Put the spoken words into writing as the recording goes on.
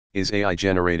Is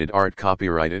AI-generated art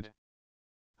copyrighted?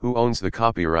 Who owns the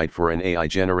copyright for an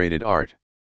AI-generated art?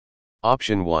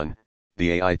 Option 1,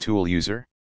 the AI tool user.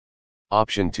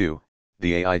 Option 2,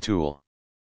 the AI tool.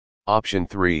 Option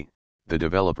 3, the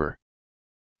developer.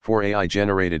 For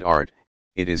AI-generated art,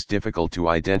 it is difficult to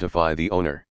identify the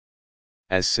owner.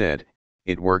 As said,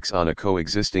 it works on a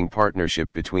coexisting partnership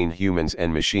between humans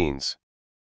and machines.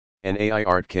 An AI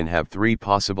art can have three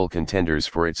possible contenders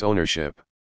for its ownership.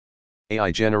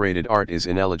 AI-generated art is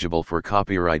ineligible for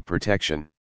copyright protection.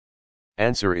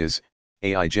 Answer is,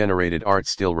 AI-generated art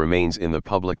still remains in the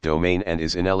public domain and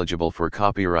is ineligible for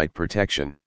copyright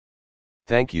protection.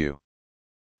 Thank you.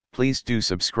 Please do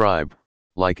subscribe,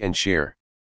 like and share.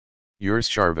 Yours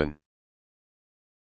Sharvin.